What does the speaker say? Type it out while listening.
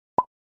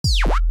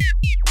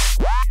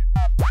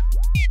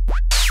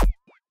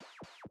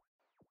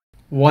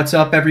What's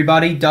up,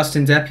 everybody?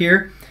 Dustin Depp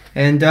here,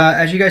 and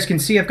as you guys can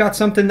see, I've got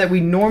something that we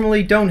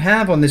normally don't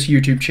have on this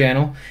YouTube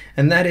channel,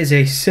 and that is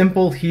a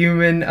Simple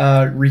Human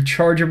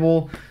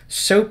rechargeable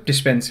soap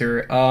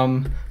dispenser.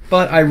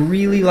 But I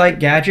really like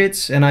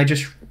gadgets, and I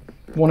just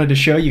wanted to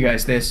show you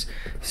guys this.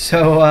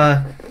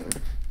 So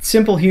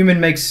Simple Human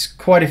makes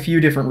quite a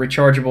few different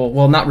rechargeable,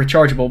 well, not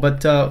rechargeable,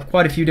 but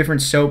quite a few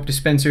different soap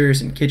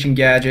dispensers and kitchen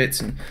gadgets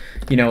and,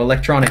 you know,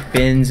 electronic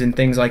bins and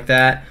things like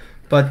that.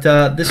 But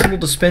this little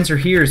dispenser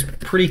here is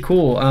pretty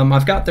cool.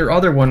 I've got their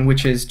other one,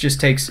 which is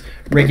just takes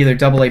regular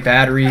AA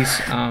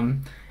batteries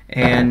and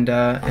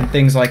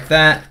things like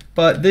that.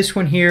 But this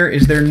one here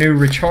is their new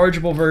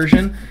rechargeable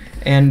version.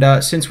 And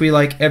since we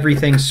like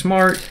everything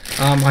smart,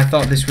 I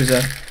thought this was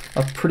a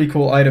pretty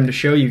cool item to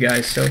show you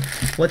guys. So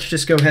let's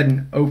just go ahead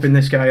and open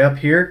this guy up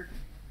here.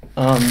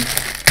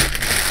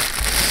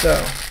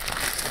 So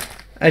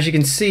as you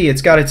can see,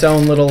 it's got its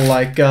own little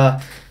like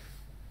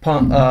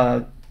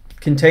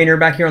container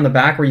back here on the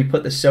back where you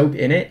put the soap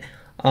in it.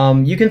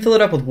 You can fill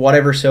it up with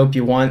whatever soap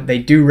you want. They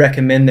do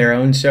recommend their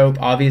own soap,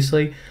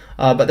 obviously,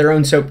 but their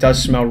own soap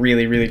does smell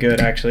really, really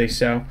good, actually.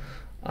 So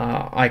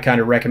I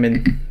kind of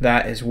recommend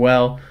that as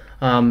well.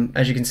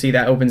 As you can see,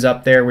 that opens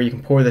up there where you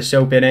can pour the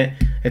soap in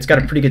it. It's got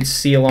a pretty good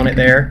seal on it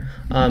there.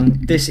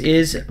 This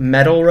is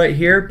metal right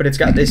here, but it's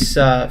got this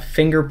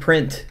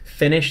fingerprint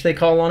finish they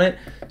call on it,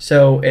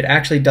 so it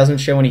actually doesn't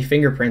show any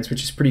fingerprints,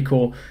 which is pretty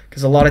cool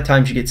because a lot of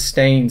times you get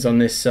stains on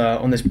this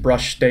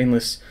brushed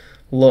stainless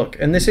look.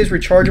 And this is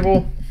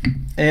rechargeable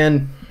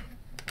and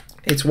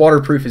it's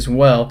waterproof as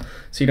well,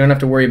 so you don't have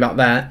to worry about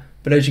that.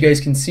 But as you guys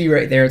can see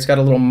right there, it's got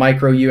a little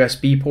micro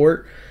USB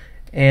port,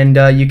 and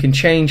you can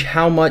change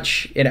how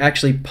much it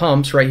actually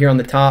pumps right here on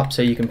the top,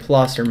 so you can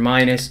plus or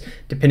minus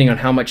depending on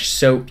how much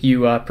soap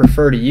you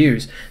prefer to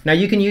use. Now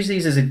you can use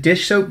these as a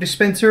dish soap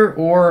dispenser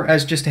or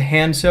as just a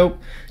hand soap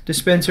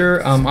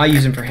dispenser. I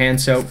use them for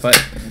hand soap,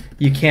 but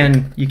you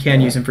can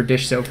use them for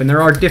dish soap, and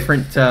there are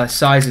different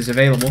sizes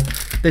available.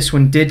 This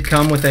one did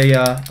come with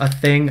a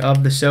thing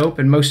of the soap,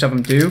 and most of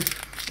them do,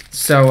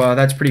 so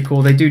that's pretty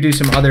cool. They do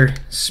some other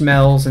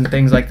smells and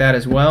things like that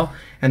as well.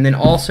 And then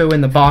also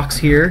in the box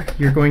here,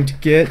 you're going to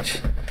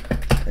get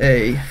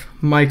a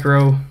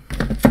micro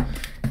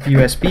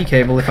USB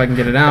cable, if I can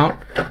get it out,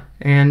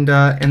 and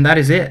that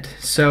is it.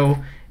 So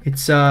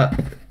it's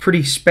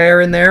pretty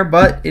spare in there,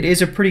 but it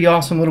is a pretty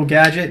awesome little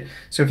gadget.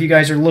 So if you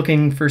guys are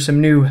looking for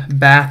some new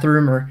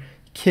bathroom or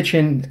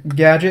kitchen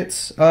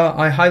gadgets,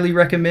 I highly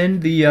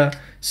recommend the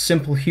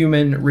Simple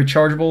Human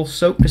rechargeable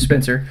soap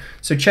dispenser.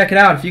 So check it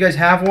out. If you guys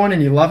have one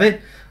and you love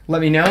it, let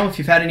me know if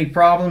you've had any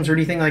problems or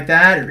anything like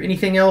that, or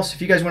anything else.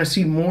 If you guys want to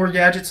see more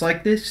gadgets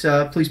like this,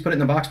 please put it in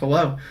the box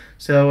below.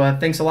 So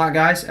thanks a lot,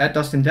 guys. At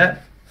Dustin Depp.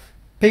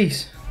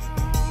 Peace.